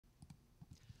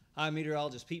I'm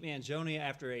meteorologist Pete Mangione.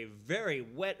 After a very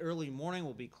wet early morning,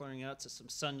 we'll be clearing out to some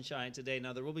sunshine today.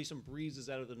 Now, there will be some breezes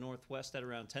out of the northwest at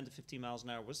around 10 to 15 miles an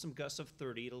hour with some gusts of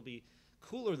 30. It'll be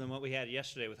cooler than what we had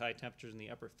yesterday with high temperatures in the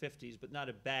upper 50s, but not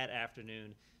a bad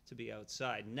afternoon to be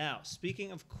outside. Now,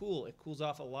 speaking of cool, it cools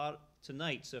off a lot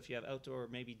tonight, so if you have outdoor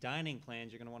maybe dining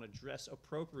plans, you're going to want to dress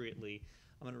appropriately.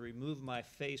 I'm going to remove my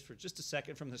face for just a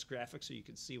second from this graphic so you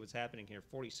can see what's happening here.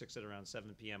 46 at around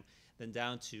 7 p.m., then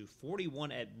down to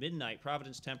 41 at midnight.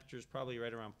 Providence temperatures probably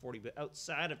right around 40, but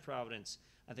outside of Providence,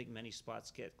 I think many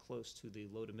spots get close to the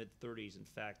low to mid 30s. In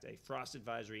fact, a frost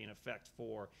advisory in effect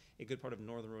for a good part of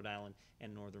northern Rhode Island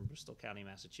and northern Bristol County,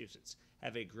 Massachusetts.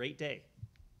 Have a great day.